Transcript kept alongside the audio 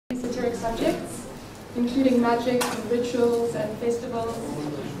esoteric subjects, including magic and rituals and festivals,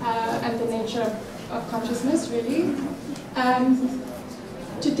 and the nature of consciousness, really.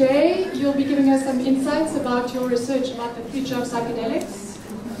 Today, you'll be giving us some insights about your research about the future of psychedelics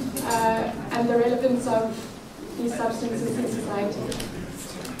and the relevance of these substances in society.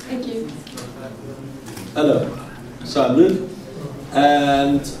 Thank you. Hello, so I'm Luc,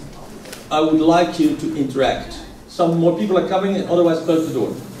 and I would like you to interact. Some more people are coming, otherwise close the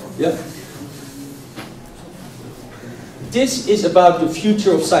door. Yeah? This is about the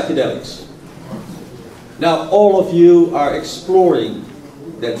future of psychedelics. Now, all of you are exploring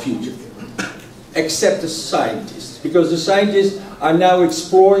that future, except the scientists, because the scientists are now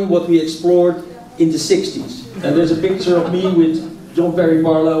exploring what we explored in the 60s. And there's a picture of me with John Perry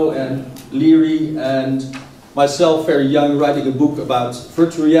Barlow and Leary and myself, very young, writing a book about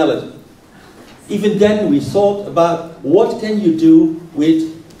virtual reality. Even then we thought about what can you do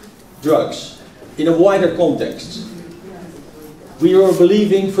with drugs in a wider context. We were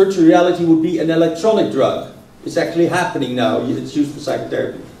believing virtual reality would be an electronic drug. It's actually happening now, it's used for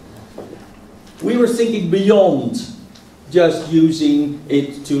psychotherapy. We were thinking beyond just using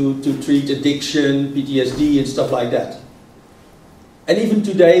it to treat addiction, PTSD and stuff like that. And even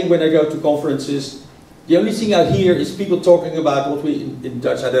today, when I go to conferences, the only thing I hear is people talking about what we, in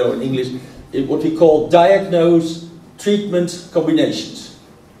Dutch, I don't know, in English, what we call diagnose treatment combinations.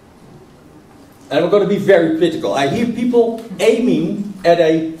 And I'm going to be very critical. I hear people aiming at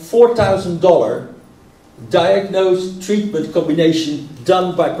a $4,000 diagnose treatment combination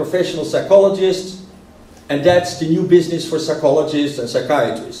done by professional psychologists, and that's the new business for psychologists and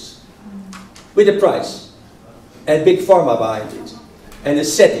psychiatrists. With a price, and big pharma behind it, and a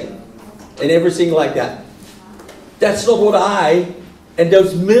setting, and everything like that. That's not what I and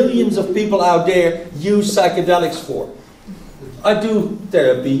those millions of people out there use psychedelics for. I do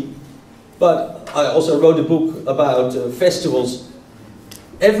therapy, but I also wrote a book about festivals.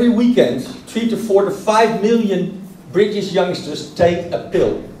 Every weekend, 3 to 4 to 5 million British youngsters take a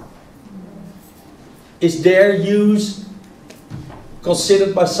pill. Is their use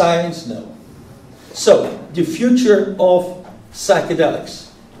considered by science? No. So, the future of psychedelics.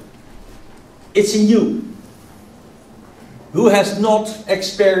 It's in you. Who has not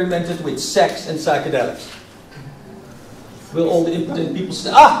experimented with sex and psychedelics? Will all the impotent people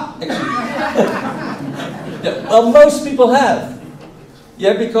say, ah, actually. Yeah, well, most people have.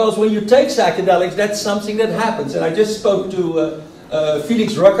 Yeah, because when you take psychedelics, that's something that happens. And I just spoke to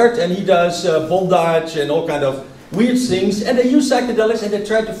Felix Ruckert, and he does bondage and all kind of weird things. And they use psychedelics and they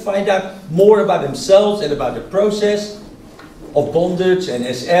try to find out more about themselves and about the process of bondage and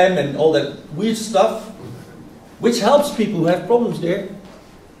SM and all that weird stuff, which helps people who have problems there.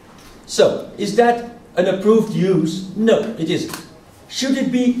 So, is that an approved use? No, it isn't. Should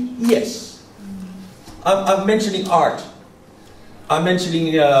it be? Yes. I'm mentioning art. I'm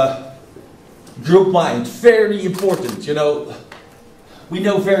mentioning group mind. Very important, you know. We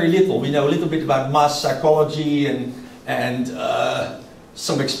know very little. We know a little bit about mass psychology and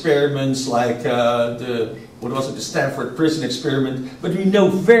some experiments like the Stanford prison experiment, but we know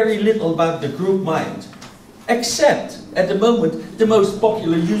very little about the group mind. Except, at the moment, the most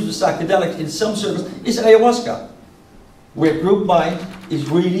popular use of psychedelics in some circles is ayahuasca, where group mind is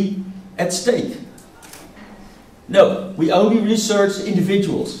really at stake. No, we only research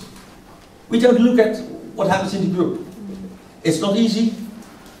individuals. We don't look at what happens in the group. It's not easy,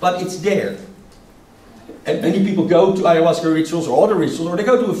 but it's there. And many people go to ayahuasca rituals or other rituals, or they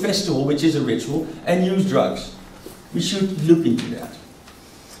go to a festival, which is a ritual, and use drugs. We should look into that.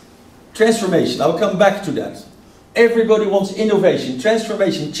 Transformation, I'll come back to that. Everybody wants innovation,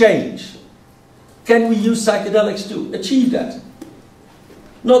 transformation, change. Can we use psychedelics to achieve that?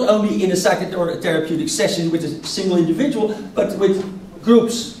 Not only in a psychotherapeutic session with a single individual, but with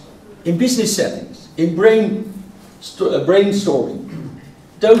groups, in business settings, in brainstorming.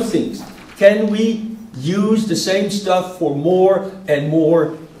 Those things. Can we use the same stuff for more and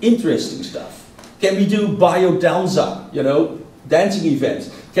more interesting stuff? Can we do biodanza, you know, dancing events?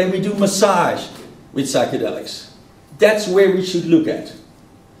 Can we do massage with psychedelics? That's where we should look at.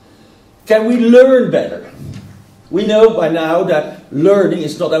 Can we learn better? We know by now that learning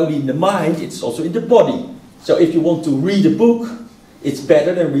is not only in the mind, it's also in the body. So if you want to read a book, it's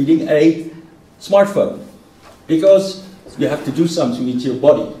better than reading a smartphone, because you have to do something with your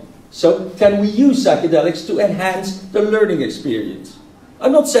body. So can we use psychedelics to enhance the learning experience?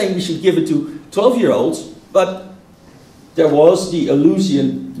 I'm not saying we should give it to 12-year-olds, but there was the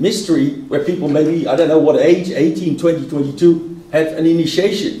Eleusinian mystery where people maybe, I don't know what age, 18, 20, 22, had an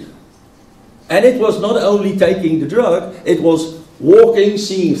initiation. And it was not only taking the drug, it was walking,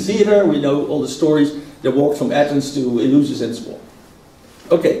 seeing theater. We know all the stories. They walked from Athens to Eleusis and so on.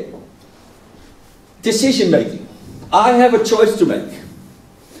 Okay. Decision making. I have a choice to make.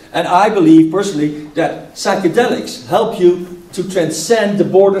 And I believe personally that psychedelics help you to transcend the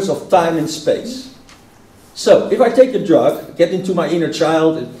borders of time and space. So, if I take a drug, get into my inner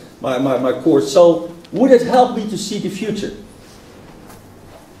child, my core soul, would it help me to see the future?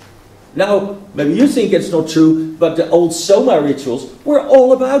 Now, maybe you think it's not true, but the old Soma rituals were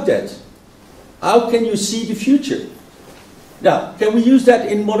all about that. How can you see the future? Now, can we use that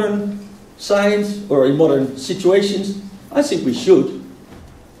in modern science or in modern situations? I think we should,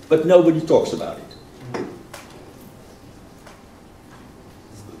 but nobody talks about it.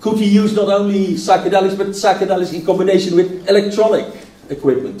 Could we use not only psychedelics, but psychedelics in combination with electronic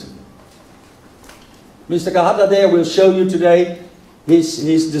equipment? Mr. Kahata there will show you today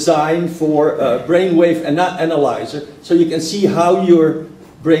his design for a brainwave analyzer, so you can see how your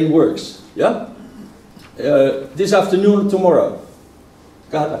brain works. Yeah? This afternoon, tomorrow.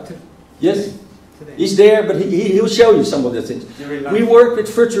 Kahata. Yes? He's there, but he'll show you some of the things. We work with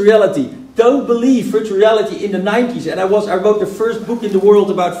virtual reality. Don't believe virtual reality in the 90s, and I wrote the first book in the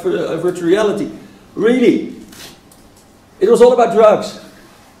world about virtual reality. Really. It was all about drugs.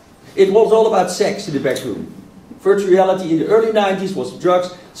 It was all about sex in the back room. Virtual reality in the early 90s was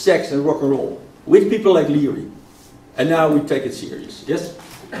drugs, sex, and rock and roll. With people like Leary. And now we take it serious. Yes?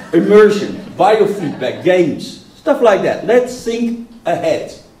 Immersion, biofeedback, games, stuff like that. Let's think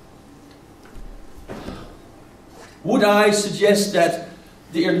ahead. Would I suggest that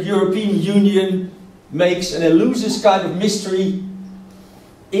the European Union makes an Eleusis kind of mystery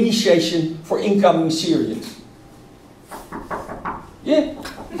initiation for incoming Syrians? Yeah,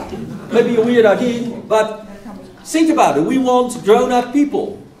 maybe a weird idea, but think about it. We want grown-up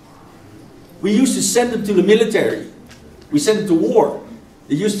people. We used to send them to the military. We sent them to war.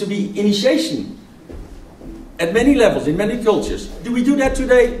 There used to be initiation at many levels, in many cultures. Do we do that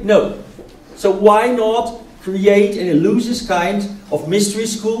today? No. So why not create an Eleusis kind of mystery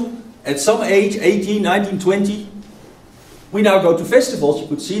school at some age, 18, 19, 20? We now go to festivals, you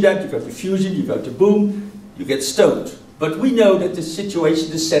could see that, you go to Fusion, you go to Boom, you get stoned. But we know that the situation,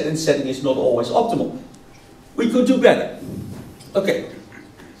 the setting is not always optimal. We could do better. Okay.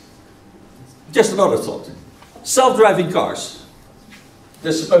 Just another thought. Self-driving cars.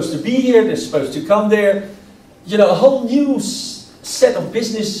 They're supposed to be here, they're supposed to come there. You know, a whole new set of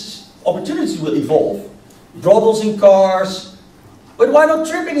business opportunities will evolve. Brothels in cars. But why not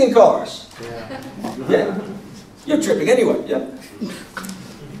tripping in cars? Yeah. You're tripping anyway, yeah.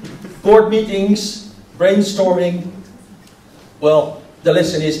 Board meetings, brainstorming. Well, the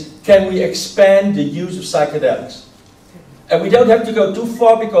lesson is, can we expand the use of psychedelics? And we don't have to go too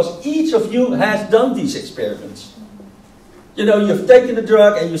far because each of you has done these experiments. You know, you've taken a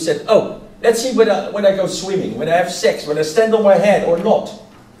drug and you said, oh, let's see when I go swimming, when I have sex, when I stand on my head or not,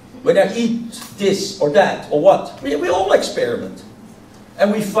 when I eat this or that or what. We all experiment.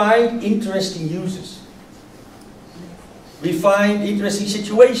 And we find interesting uses. We find interesting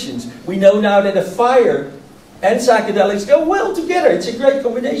situations. We know now that a fire and psychedelics go well together. It's a great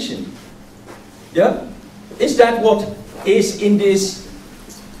combination. Yeah? Is that what is in this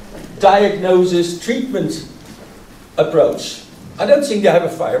diagnosis treatment approach? I don't think they have a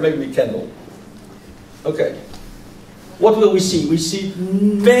fire, maybe a candle. Okay. What will we see? We see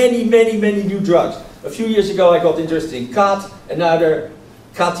many, many, many new drugs. A few years ago I got interested in cat, and now there are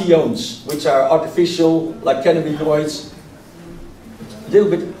cations, which are artificial, like cannabinoids, a little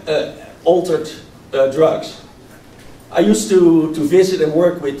bit altered drugs. I used to visit and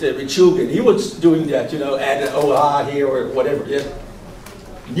work with Shulgin. He was doing that, you know, add an OH here or whatever. Yeah?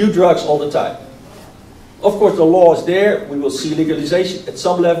 New drugs all the time. Of course, the law is there. We will see legalization at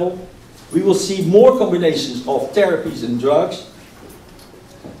some level. We will see more combinations of therapies and drugs.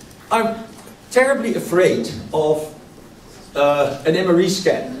 I'm terribly afraid of an MRI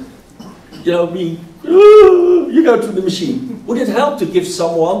scan. You know, you go to the machine. Would it help to give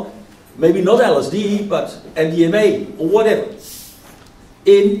someone, maybe not LSD, but MDMA or whatever,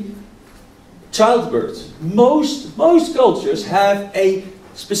 in childbirth? Most cultures have a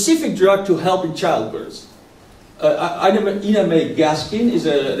specific drug to help in childbirth. Ina May Gaskin is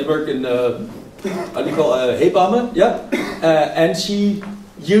an American, how do you call it, hebamme, yeah? And she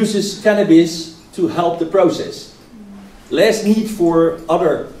uses cannabis to help the process. Less need for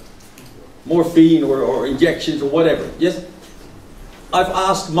other morphine or injections or whatever, yes? I've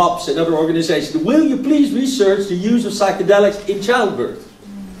asked MOPS and other organizations, will you please research the use of psychedelics in childbirth?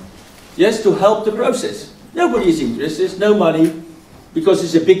 Yes, to help the process. Nobody is interested, no money, because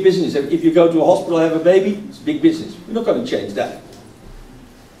it's a big business. If you go to a hospital and have a baby, it's a big business. We're not going to change that.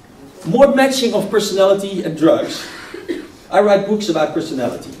 More matching of personality and drugs. I write books about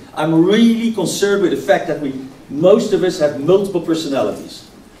personality. I'm really concerned with the fact that most of us have multiple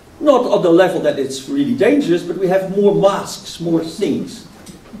personalities. Not on the level that it's really dangerous, but we have more masks, more things.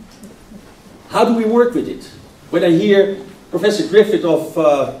 How do we work with it? When I hear Professor Griffith of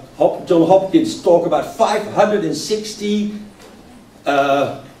John Hopkins talk about 560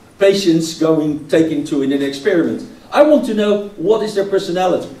 patients taken to in an experiment, I want to know what is their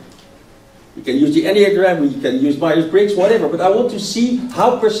personality. You can use the Enneagram, you can use Myers-Briggs, whatever, but I want to see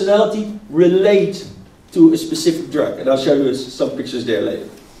how personality relates to a specific drug. And I'll show you some pictures there later.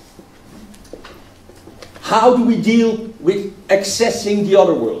 How do we deal with accessing the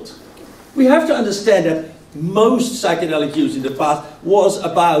other world? We have to understand that most psychedelic use in the past was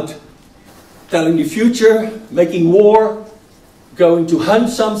about telling the future, making war, going to hunt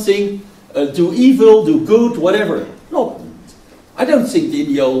something, do evil, do good, whatever. No, I don't think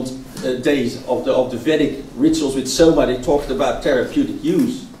in the old days of the Vedic rituals with Soma they talked about therapeutic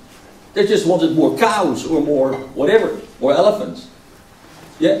use. They just wanted more cows or more whatever, more elephants.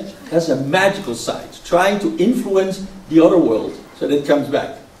 Yeah, that's a magical side, trying to influence the other world so that it comes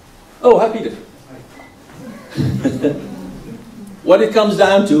back. Oh, hi Peter. What it comes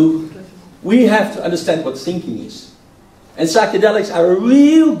down to, we have to understand what thinking is. And psychedelics are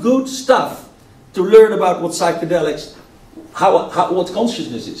real good stuff to learn about what psychedelics, what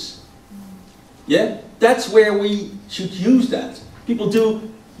consciousness is. Yeah? That's where we should use that. People do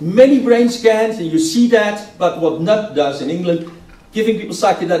many brain scans and you see that, but what NUT does in England, giving people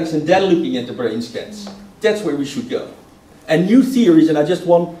psychedelics and then looking at the brain scans. That's where we should go. And new theories, and I just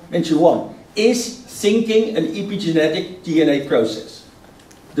want to mention one, is thinking an epigenetic DNA process.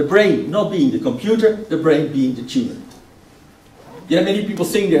 The brain not being the computer, the brain being the tuner. Yeah, many people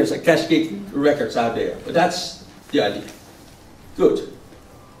think there's a Cash-Kick records out there, but that's the idea. Good.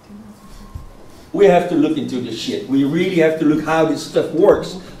 We have to look into this shit. We really have to look how this stuff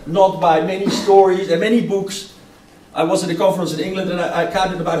works. Not by many stories and many books. I was at a conference in England and I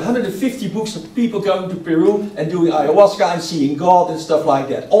counted about 150 books of people going to Peru and doing ayahuasca and seeing God and stuff like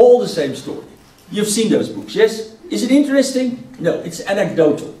that. All the same story. You've seen those books, yes? Is it interesting? No, it's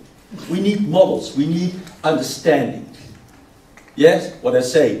anecdotal. We need models. We need understanding. Yes, what I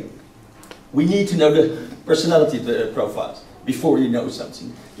say. We need to know the personality profiles before you know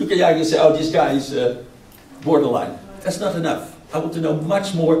something. You can say, oh, this guy is borderline. That's not enough. I want to know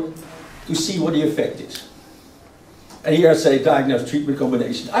much more to see what the effect is. And here I say diagnose treatment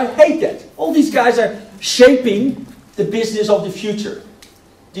combination. I hate that. All these guys are shaping the business of the future.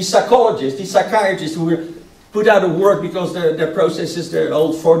 These psychologists, these psychiatrists who were put out of work because their processes, their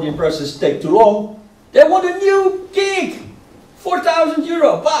old Freudian processes take too long, they want a new gig. 4,000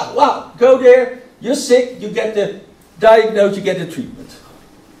 euro. Wow, wow. Go there, you're sick, you get the diagnosis, you get the treatment.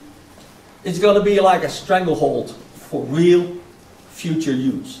 It's going to be like a stranglehold for real future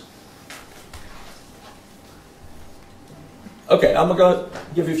use. Okay, I'm going to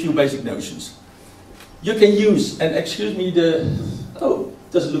give you a few basic notions. You can use, and excuse me,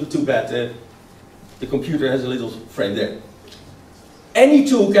 doesn't look too bad. The computer has a little frame there. Any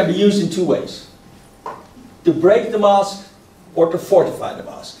tool can be used in two ways. To break the mask or to fortify the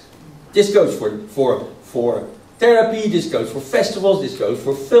mask. This goes for therapy, this goes for festivals, this goes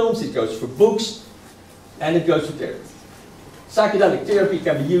for films, this goes for books, and it goes for therapy. Psychedelic therapy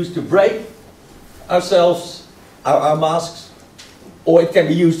can be used to break ourselves, our masks, or it can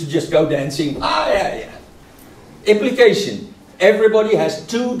be used to just go dancing. Ah, yeah, yeah. Implication. Everybody has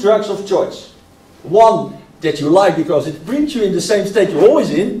two drugs of choice. One that you like because it brings you in the same state you're always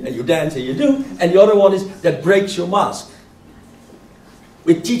in, and you dance and you do, and the other one is that breaks your mask.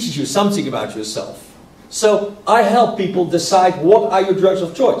 It teaches you something about yourself. So I help people decide what are your drugs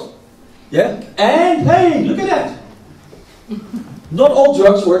of choice. Yeah? And hey, look at that. Not all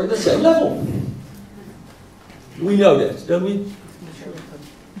drugs work at the same level. We know that, don't we?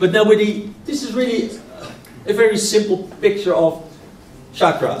 But nobody, this is really a very simple picture of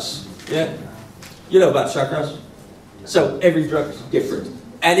chakras. Yeah? You know about chakras? So every drug is different.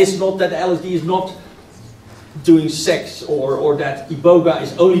 And it's not that LSD is not doing sex or that Iboga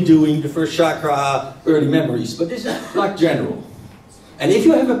is only doing the first chakra, early memories. But this is like general. And if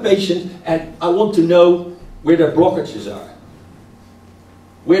you have a patient and I want to know where their blockages are,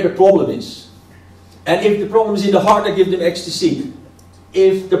 where the problem is. And if the problem is in the heart, I give them ecstasy.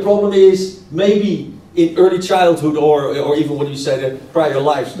 If the problem is maybe in early childhood or even what you said, prior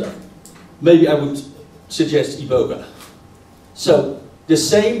life stuff, maybe I would suggest Iboga. So the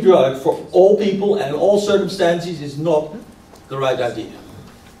same drug for all people and all circumstances is not the right idea.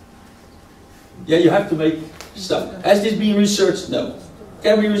 Yeah, you have to make stuff. Has this been researched? No.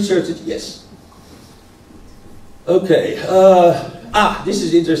 Can we research it? Yes. Okay. This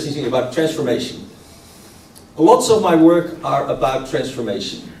is the interesting thing about transformation. Lots of my work are about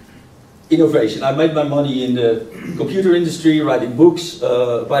transformation, innovation. I made my money in the computer industry, writing books.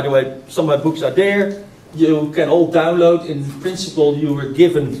 By the way, some of my books are there. You can all download. In principle, you were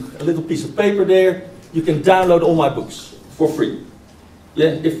given a little piece of paper there. You can download all my books for free.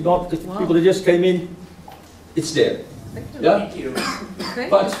 Yeah, if not, if people that just came in, it's there. Thank you. Yeah? Thank you.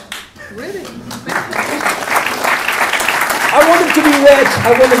 But really, I want them to be read.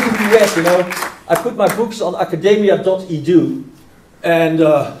 I want them to be read, you know. I put my books on academia.edu, and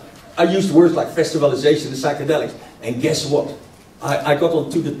I used words like festivalization and psychedelics. And guess what? I got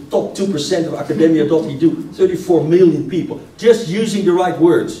onto the top 2% of academia.edu, 34 million people, just using the right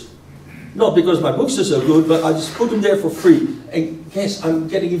words. Not because my books are so good, but I just put them there for free. And yes, I'm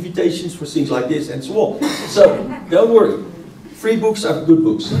getting invitations for things like this and so on. So, don't worry. Free books are good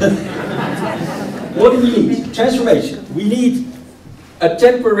books. What do we need? Transformation. We need a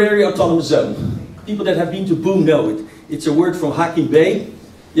temporary autonomous zone. People that have been to Boom know it. It's a word from Hakim Bey.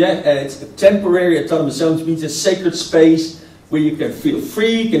 Yeah, it's a temporary autonomous zone, which means a sacred space where you can feel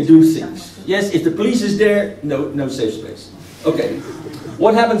free, can do things. Yes, if the police is there, no safe space. Okay.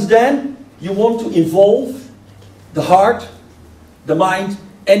 What happens then? You want to involve the heart, the mind,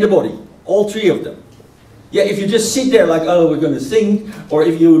 and the body. All three of them. Yeah, if you just sit there like, oh, we're going to think, or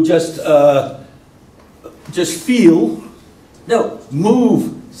if you just feel, no,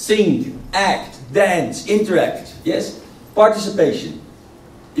 move, think, act, dance, interact. Yes, participation.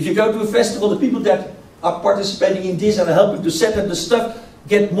 If you go to a festival, the people that are participating in this and are helping to set up the stuff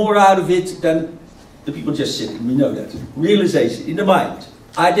get more out of it than the people just sitting. We know that. Realization in the mind.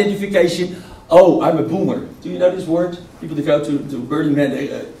 Identification. Oh, I'm a boomer. Do you know this word? People that go to Burning Man,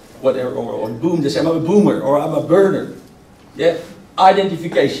 whatever, or boom, they say I'm a boomer or I'm a burner. Yeah.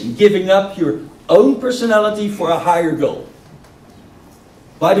 Identification. Giving up your own personality for a higher goal.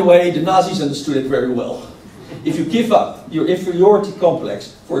 By the way, the Nazis understood it very well. If you give up your inferiority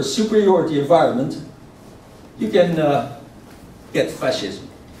complex for a superiority environment, you can get fascism.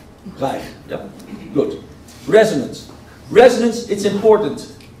 Right. Yeah. Good. Resonance. Resonance, it's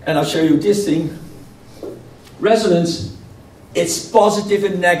important. And I'll show you this thing. Resonance, it's positive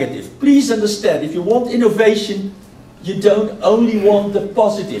and negative. Please understand, if you want innovation, you don't only want the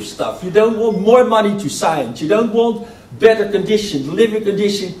positive stuff. You don't want more money to science. You don't want better conditions, living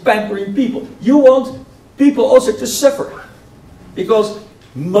conditions, pampering people. You want people also to suffer. Because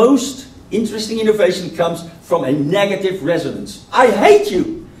most interesting innovation comes from a negative resonance. I hate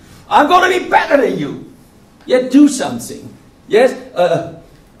you. I'm going to be better than you. Yet do something. Yes?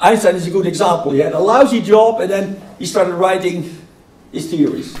 Einstein is a good example. He had a lousy job and then he started writing his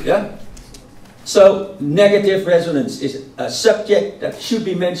theories. Yeah? So, negative resonance is a subject that should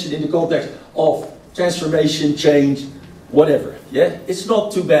be mentioned in the context of transformation, change, whatever. Yeah? It's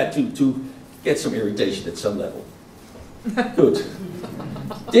not too bad to get some irritation at some level. Good.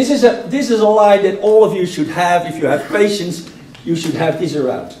 This is a line that all of you should have. If you have patience, you should have this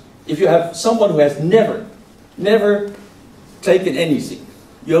around. If you have someone who has never taken anything,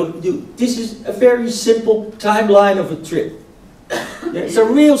 this is a very simple timeline of a trip. Yeah, it's a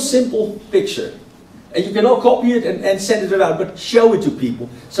real simple picture. And you can all copy it and send it around, but show it to people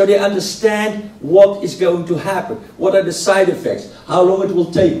so they understand what is going to happen. What are the side effects? How long it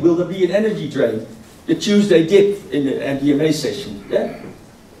will take? Will there be an energy drain? The Tuesday dip in the MDMA session. Yeah?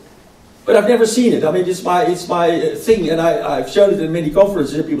 But I've never seen it. I mean, it's my thing, and I've shown it in many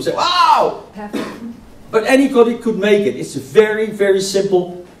conferences, and people say, wow! But anybody could make it. It's very, very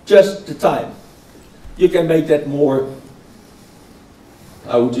simple, just the time. You can make that more,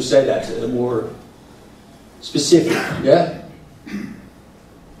 how would you say that, more specific, yeah?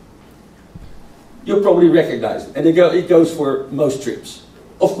 You'll probably recognize it. And it goes for most trips.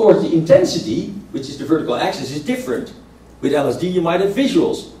 Of course, the intensity, which is the vertical axis, is different. With LSD, you might have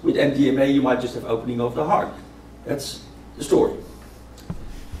visuals. With MDMA, you might just have opening of the heart. That's the story.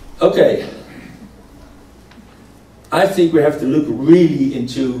 Okay. I think we have to look really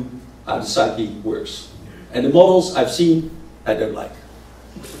into how the psyche works. And the models I've seen, I don't like.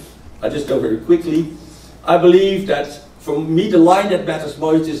 I just go very quickly. I believe that, for me, the line that matters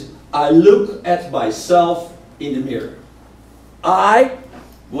most is, I look at myself in the mirror. I,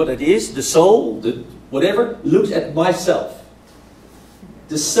 what it is, the soul, the whatever, looks at myself.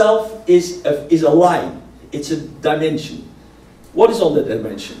 The self is a line. It's a dimension. What is on that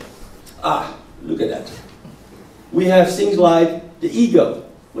dimension? Look at that. We have things like the ego,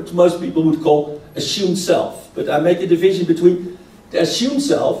 which most people would call assumed self. But I make a division between the assumed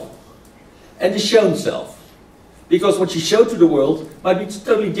self and the shown self. Because what you show to the world might be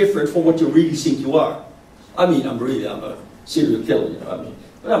totally different from what you really think you are. I mean, I'm a serial killer, you know what I mean?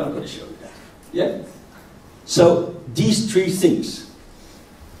 But I'm not going to show you that. Yeah? So, these three things,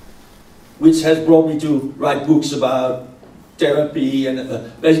 which has brought me to write books about therapy and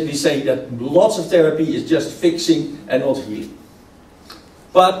basically saying that lots of therapy is just fixing and not healing.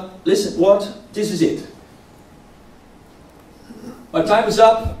 But listen, this is it. My time is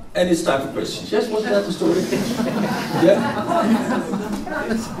up and it's time for questions. Yes, wasn't that the story? Yeah?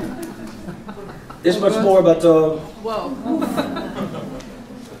 There's much more about Whoa.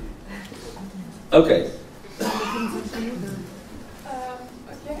 Okay. Okay.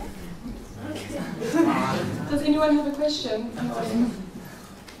 Does anyone have a question?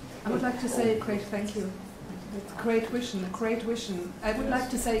 I would like to say a great thank you. It's great vision, great vision. I would like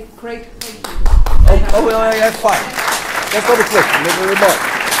to say great thank you. Oh, well, yeah, fine. That's not a question, that's a remark.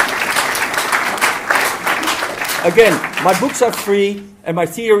 Again, my books are free and my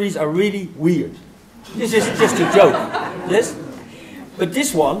theories are really weird. This is just a joke, yes? But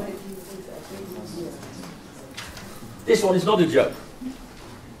this one is not a joke.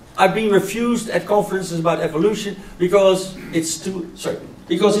 I've been refused at conferences about evolution because it's too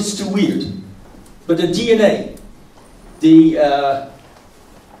weird. But the DNA, the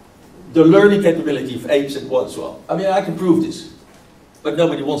learning capability of apes and what as well. I mean, I can prove this, but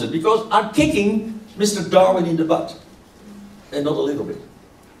nobody wants it because I'm kicking Mr. Darwin in the butt, and not a little bit.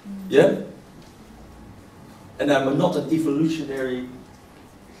 Yeah? And I'm not an evolutionary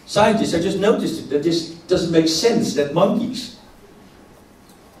scientist. I just noticed that this doesn't make sense that monkeys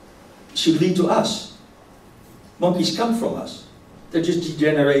should lead to us. Monkeys come from us. They're just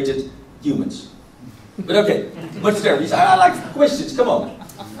degenerated humans. But okay, much there. I like questions, come on.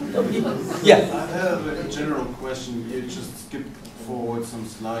 Yeah. I have a general question. You just skipped forward some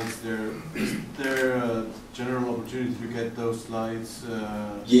slides there. Is there a general opportunity to get those slides?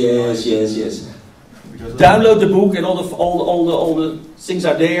 Yes. Download the book and all the things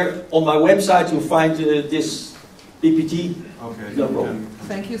are there. On my website you'll find this PPT. Okay. No problem.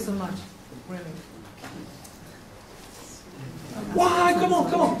 Thank you so much. Really. Why? Come on.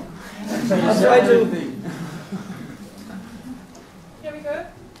 I'll try to. Here we go.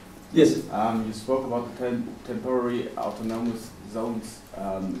 Yes. You spoke about the temporary autonomous zones.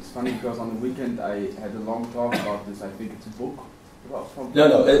 It's funny because on the weekend I had a long talk about this. I think it's a book.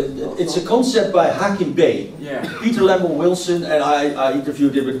 No. It's a concept by Hakim Bey. Yeah. Peter Lambert Wilson, and I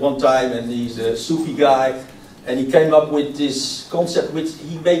interviewed him at one time, and he's a Sufi guy, and he came up with this concept which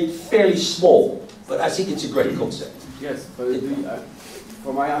he made fairly small, but I think it's a great concept. Yes, but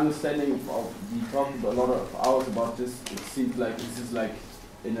from my understanding we talked a lot of hours about this. It seems like this is like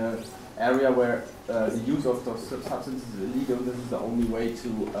in an area where the use of those substances is illegal. This is the only way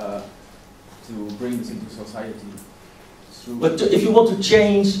to bring this into society. But if you want to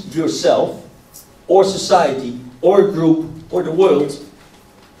change yourself, or society, or a group, or the world,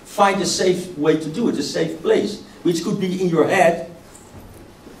 find a safe way to do it, a safe place, which could be in your head,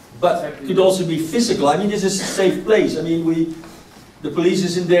 but could also be physical. I mean, this is a safe place. I mean, the police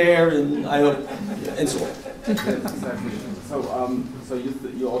isn't there, and I hope, and so on. Exactly. So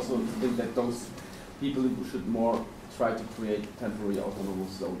you also think that those people should more try to create temporary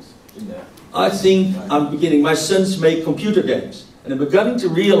autonomous zones in there? I think I'm beginning. My sons make computer games, and I'm beginning to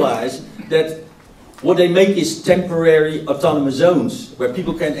realize that what they make is temporary autonomous zones where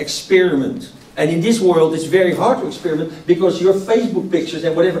people can experiment. And in this world, it's very hard to experiment because your Facebook pictures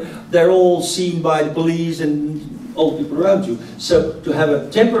and whatever, they're all seen by the police and all the people around you. So to have a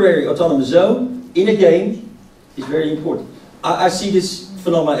temporary autonomous zone in a game is very important. I see this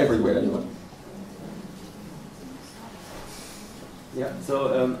phenomenon everywhere anyway. Yeah,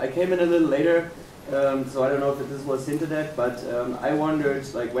 so I came in a little later, so I don't know if this was hinted at, but I wondered,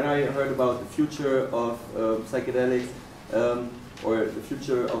 like when I heard about the future of psychedelics or the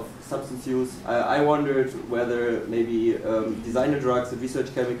future of substance use, I wondered whether maybe designer drugs and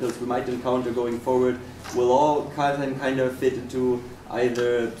research chemicals we might encounter going forward will all kind of fit into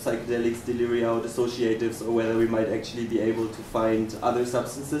either psychedelics, deliria, or dissociatives, or whether we might actually be able to find other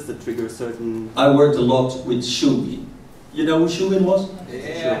substances that trigger certain... I worked a lot with Shugin. You know who Shugin was?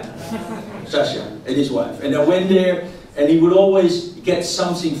 Yeah. Sasha and his wife. And I went there, and he would always get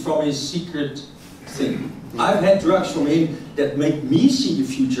something from his secret thing. I've had drugs from him that make me see the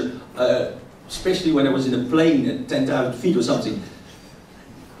future, especially when I was in a plane at 10,000 feet or something.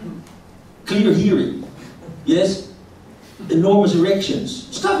 Clear hearing, yes? Enormous erections,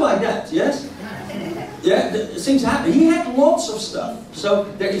 stuff like that, yes? Yeah, things happen. He had lots of stuff. So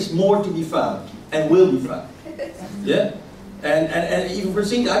there is more to be found, and will be found. Yeah? And even for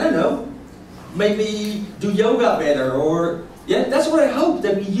things, I don't know, maybe do yoga better, or yeah, that's what I hope,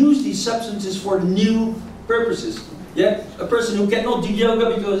 that we use these substances for new purposes. Yeah, a person who cannot do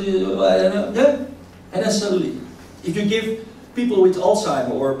yoga because I don't know, yeah, and then suddenly, if you give people with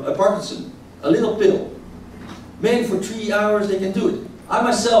Alzheimer or Parkinson a little pill, man, for 3 hours they can do it. I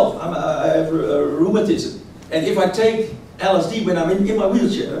myself, I have rheumatism, and if I take LSD when I'm in my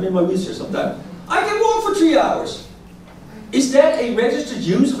wheelchair, sometimes, I can walk for 3 hours. Is that a registered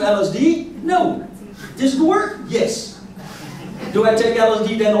use of LSD? No. Does it work? Yes. Do I take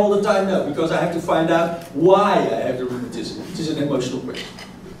LSD then all the time? No, because I have to find out why I have the rheumatism, which is an emotional question.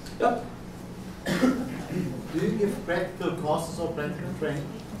 Yep. Do you give practical courses or practical training?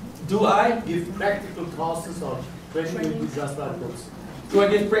 Do I give practical courses or training? You just write books. Do I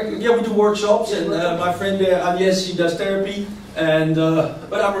give practical? Yeah, we do workshops, and my friend Agnes, she does therapy, and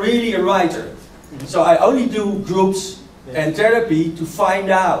but I'm really a writer, so I only do groups and therapy to find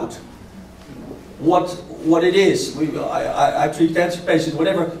out what it is. I treat cancer patients,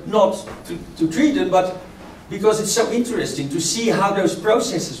 whatever, not to treat them, but because it's so interesting to see how those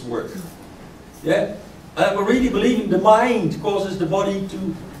processes work. Yeah, I really believe the mind causes the body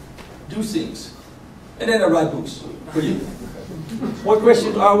to do things, and then I write books for you. What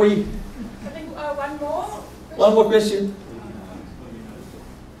question are we? I think one more. One more question.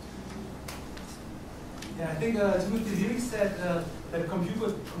 Yeah, I think Timothy Leary said that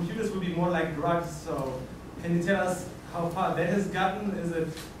computers will be more like drugs. So, can you tell us how far that has gotten? Is it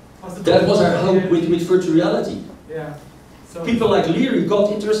possible? That was our hope with virtual reality. Yeah. So people like Leary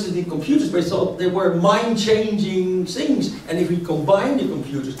got interested in computers, but they thought they were mind-changing things. And if we combine the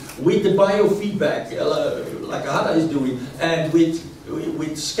computers with the biofeedback, like Ahada is doing, and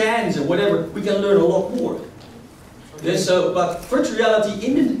with scans and whatever, we can learn a lot more. Okay. Yeah, so, but virtual reality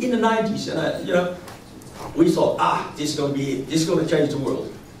in the 90s, and you know, we thought, this is going to be it. This is going to change the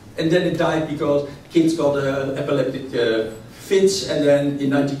world. And then it died because kids got epileptic fits, and then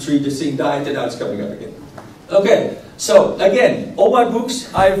in '93 the thing died, and now it's coming up again. Okay, so again, all my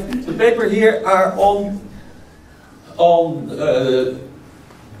books, the paper here are on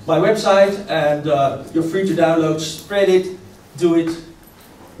my website, and you're free to download, spread it, do it.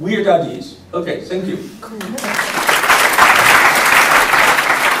 Weird ideas. Okay, thank you. Cool.